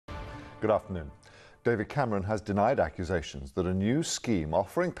Good afternoon. David Cameron has denied accusations that a new scheme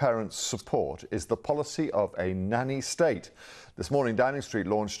offering parents support is the policy of a nanny state. This morning, Downing Street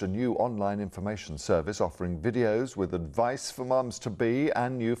launched a new online information service offering videos with advice for mums-to-be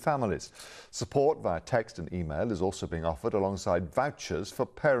and new families. Support via text and email is also being offered alongside vouchers for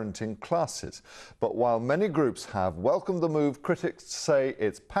parenting classes. But while many groups have welcomed the move, critics say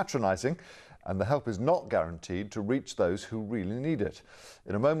it's patronising and the help is not guaranteed to reach those who really need it.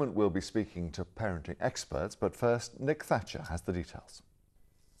 In a moment, we'll be speaking to parenting experts, but first, Nick Thatcher has the details.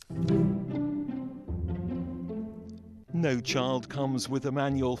 No child comes with a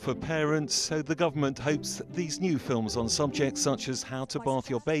manual for parents, so the government hopes these new films on subjects such as how to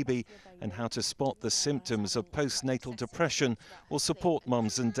bath your baby and how to spot the symptoms of postnatal depression will support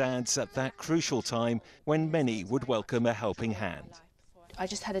mums and dads at that crucial time when many would welcome a helping hand. I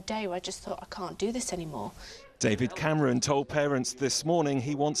just had a day where I just thought, I can't do this anymore. David Cameron told parents this morning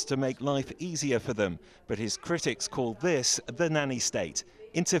he wants to make life easier for them, but his critics call this the nanny state,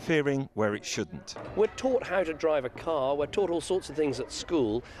 interfering where it shouldn't. We're taught how to drive a car, we're taught all sorts of things at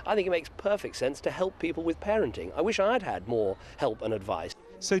school. I think it makes perfect sense to help people with parenting. I wish I'd had more help and advice.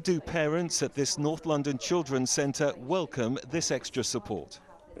 So do parents at this North London Children's Centre welcome this extra support?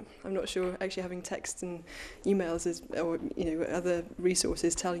 I'm not sure actually having texts and emails or other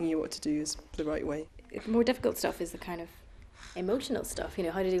resources telling you what to do is the right way. The more difficult stuff is the kind of emotional stuff,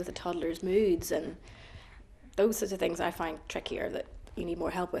 how to deal with a toddler's moods and those sorts of things I find trickier that you need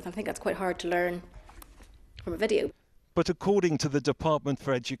more help with. I think that's quite hard to learn from a video. But according to the Department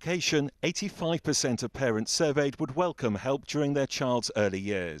for Education, 85% of parents surveyed would welcome help during their child's early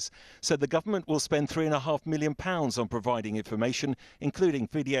years. So the government will spend £3.5 million on providing information, including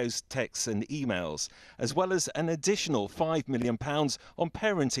videos, texts and emails, as well as an additional £5 million on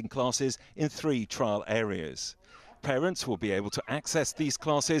parenting classes in 3 trial areas. Parents will be able to access these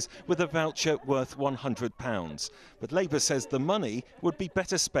classes with a voucher worth £100. But Labour says the money would be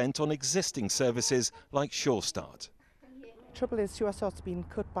better spent on existing services like Sure Start. Trouble is, Sure Start's been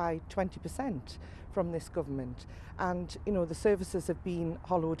cut by 20% from this government, and the services have been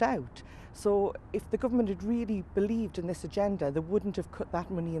hollowed out. So if the government had really believed in this agenda, they wouldn't have cut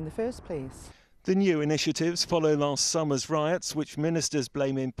that money in the first place. The new initiatives follow last summer's riots, which ministers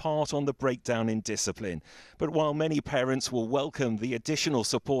blame in part on the breakdown in discipline. But while many parents will welcome the additional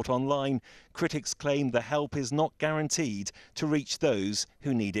support online, critics claim the help is not guaranteed to reach those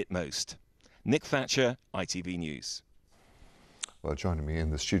who need it most. Nick Thatcher, ITV News. Well, joining me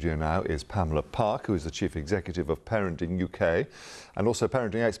in the studio now is Pamela Park, who is the Chief Executive of Parenting UK, and also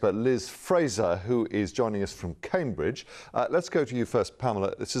parenting expert Liz Fraser, who is joining us from Cambridge. Let's go to you first,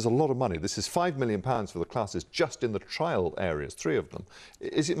 Pamela. This is a lot of money. This is £5 million for the classes just in the trial areas, 3 of them.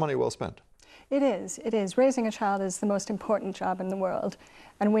 Is it money well spent? It is. It is. Raising a child is the most important job in the world.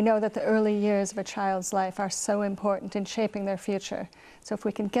 And we know that the early years of a child's life are so important in shaping their future. So if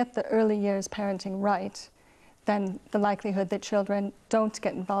we can get the early years parenting right, then the likelihood that children don't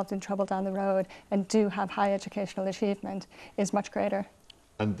get involved in trouble down the road and do have high educational achievement is much greater.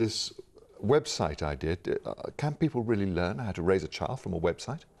 And this website idea, can people really learn how to raise a child from a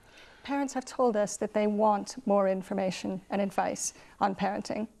website? Parents have told us that they want more information and advice on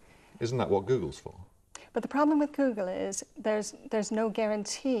parenting. Isn't that what Google's for? But the problem with Google is there's no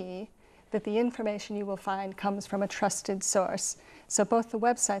guarantee that the information you will find comes from a trusted source. So both the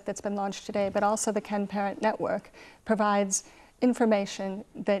website that's been launched today, but also the Ken Parent Network, provides information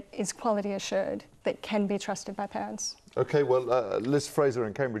that is quality assured, that can be trusted by parents. OK, well, Liz Fraser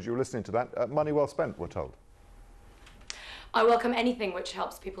in Cambridge, you were listening to that. Money well spent, we're told. I welcome anything which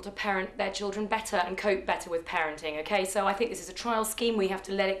helps people to parent their children better and cope better with parenting, okay? So I think this is a trial scheme. We have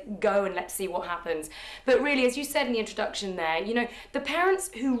to let it go and let's see what happens. But really, as you said in the introduction there, the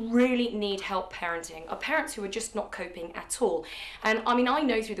parents who really need help parenting are parents who are just not coping at all. And I mean, I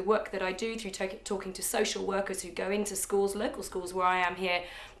know through the work that I do, through talking to social workers who go into schools, local schools where I am here,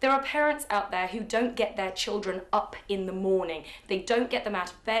 there are parents out there who don't get their children up in the morning. They don't get them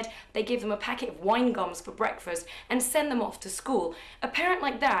out of bed. They give them a packet of wine gums for breakfast and send them off to school. A parent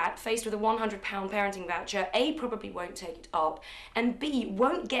like that, faced with a £100 parenting voucher, A, probably won't take it up, and B,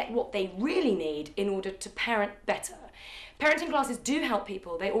 won't get what they really need in order to parent better. Parenting classes do help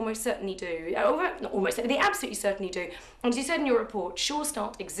people, they almost certainly do. Not almost certainly, they absolutely certainly do. And as you said in your report, Sure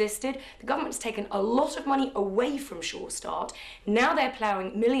Start existed. The government's taken a lot of money away from Sure Start. Now they're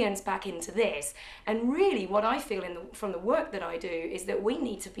ploughing millions back into this. And really what I feel from the work that I do is that we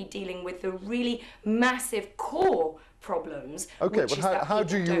need to be dealing with the really massive core problems. OK, but how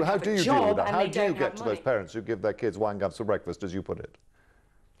do you deal with that? How do you get to those parents who give their kids wine gums for breakfast, as you put it?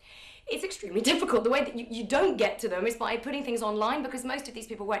 it's extremely difficult. The way that you don't get to them is by putting things online, because most of these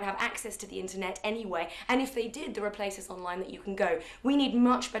people won't have access to the internet anyway. And if they did, there are places online that you can go. We need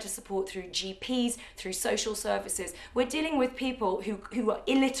much better support through GPs, through social services. We're dealing with people who are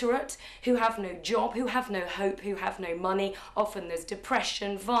illiterate, who have no job, who have no hope, who have no money. Often there's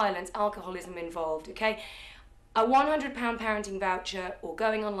depression, violence, alcoholism involved, okay? A £100 parenting voucher or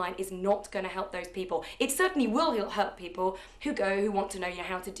going online is not going to help those people. It certainly will help people who want to know,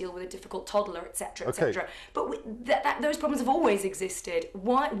 how to deal with a difficult toddler, etc., etc. But those problems have always existed.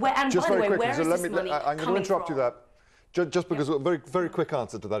 Why? And just by the way, quickly, where so is this money I'm going to interrupt from? you there. Just because, a very, very quick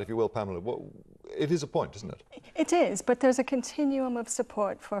answer to that, if you will, Pamela. It is a point, isn't it? It is, but there's a continuum of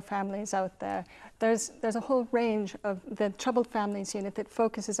support for families out there. There's a whole range of the Troubled Families Unit that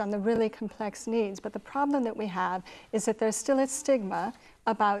focuses on the really complex needs, but the problem that we have is that there's still a stigma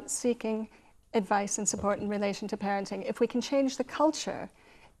about seeking advice and support in relation to parenting. If we can change the culture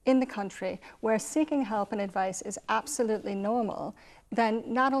in the country where seeking help and advice is absolutely normal, then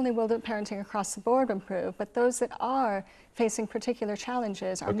not only will the parenting across the board improve, but those that are facing particular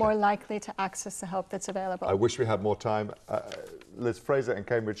challenges are more likely to access the help that's available. I wish we had more time. Liz Fraser in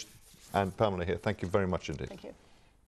Cambridge and Pamela here, thank you very much indeed. Thank you.